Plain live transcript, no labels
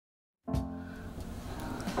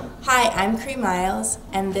Hi, I'm Cree Miles,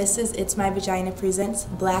 and this is It's My Vagina Presents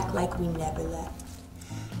Black Like We Never Left.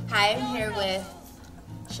 Hi, I'm here with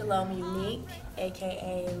Shalome Unique,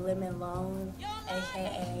 aka Lemon Lone,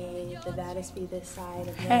 aka the baddest be this side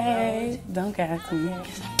of the Hey, don't gas me.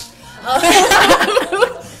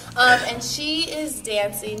 And she is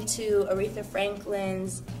dancing to Aretha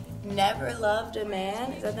Franklin's Never Loved a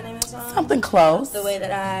Man. Is that the name of the song? Something close. The Way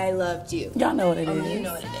That I Loved You. Y'all know what it is. You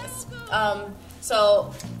know what it is.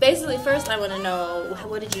 So basically, first I want to know,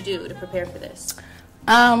 what did you do to prepare for this?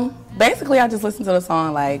 Basically, I just listened to the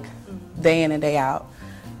song like day in and day out.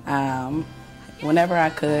 Whenever I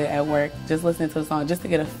could at work, just listening to the song, just to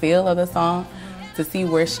get a feel of the song, to see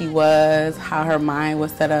where she was, how her mind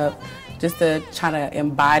was set up, just to try to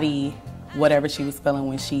embody whatever she was feeling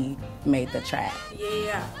when she made the track.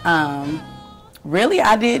 Yeah. Really,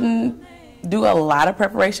 I didn't do a lot of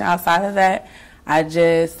preparation outside of that. I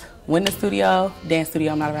just went in the studio, dance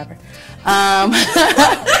studio, I'm not a rapper.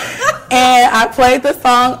 And I played the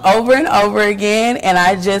song over and over again, and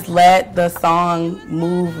I just let the song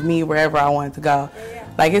move me wherever I wanted to go. Yeah.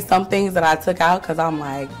 Like, it's some things that I took out because I'm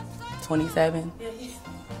like 27.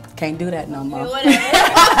 Can't do that no more. Whatever.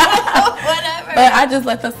 But I just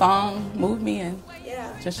let the song move me and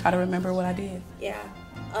just try to remember what I did. Yeah.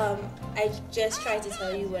 I just tried to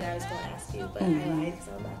tell you what I was going to ask you, but I lied because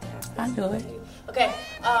I'm about to ask this. I do it. Okay.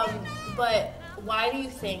 But why do you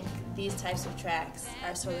think these types of tracks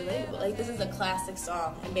are so relatable? Like, this is a classic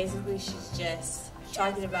song, and basically she's just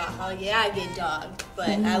talking about how, I get dogged, but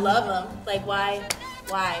I love them. Like, why?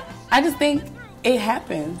 I just think it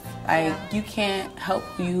happens. Like, you can't help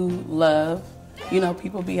who you love. You know,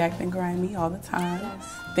 people be acting grimy all the time. Yes.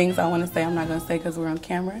 Things I want to say I'm not going to say because we're on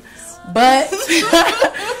camera. But,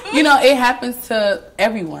 you know, it happens to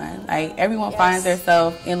everyone. Like, everyone finds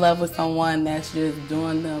themselves in love with someone that's just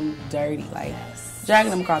doing them dirty. Like, dragging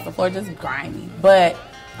them across the floor, just grimy. But,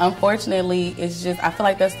 unfortunately, it's just, I feel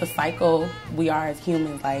like that's the cycle we are as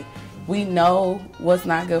humans. Like, we know what's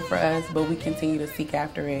not good for us, but we continue to seek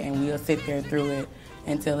after it, and we'll sit there through it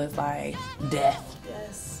until it's like death.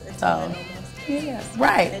 Yes. So,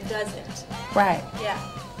 right. It doesn't. Right. Yeah.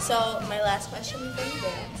 So my last question before you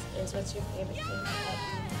dance is, what's your favorite thing about being a black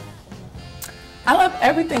woman? I love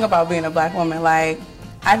everything about being a black woman. Like,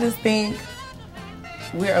 I just think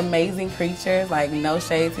we're amazing creatures. Like, no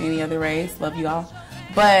shade to any other race. Love you all.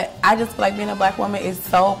 But I just feel like being a black woman is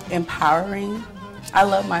so empowering. I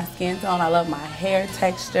love my skin tone. I love my hair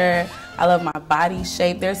texture. I love my body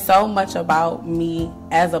shape. There's so much about me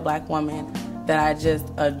as a black woman that I just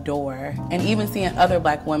adore. And even seeing other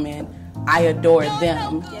black women, I adore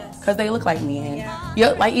them because they look like me.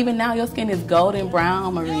 And like, even now, your skin is golden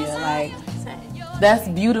brown, Maria. Like, that's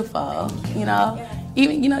beautiful. You know,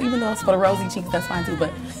 even though it's for the rosy cheeks, that's fine too.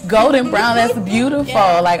 But golden brown, that's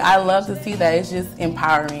beautiful. Like, I love to see that. It's just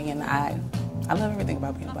empowering, and I love everything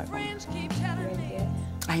about being a black woman.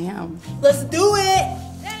 I am. Let's do it.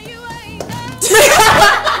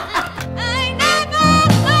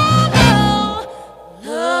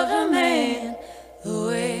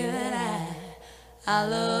 I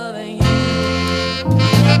love you.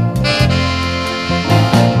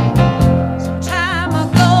 Some time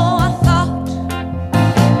ago I thought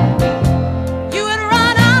you had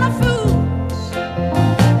run out of fools,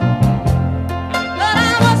 but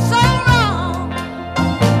I was so wrong.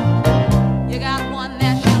 You got one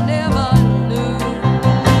that you'll never lose.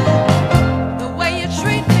 The way you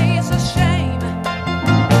treat me is a shame.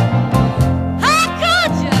 How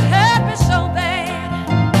could you hurt me so bad?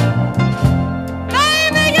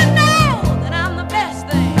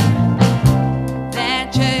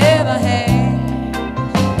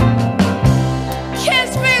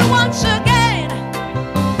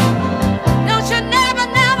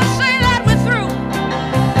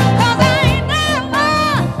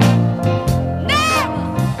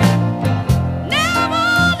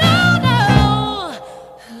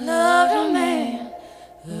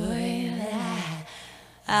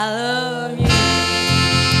 I love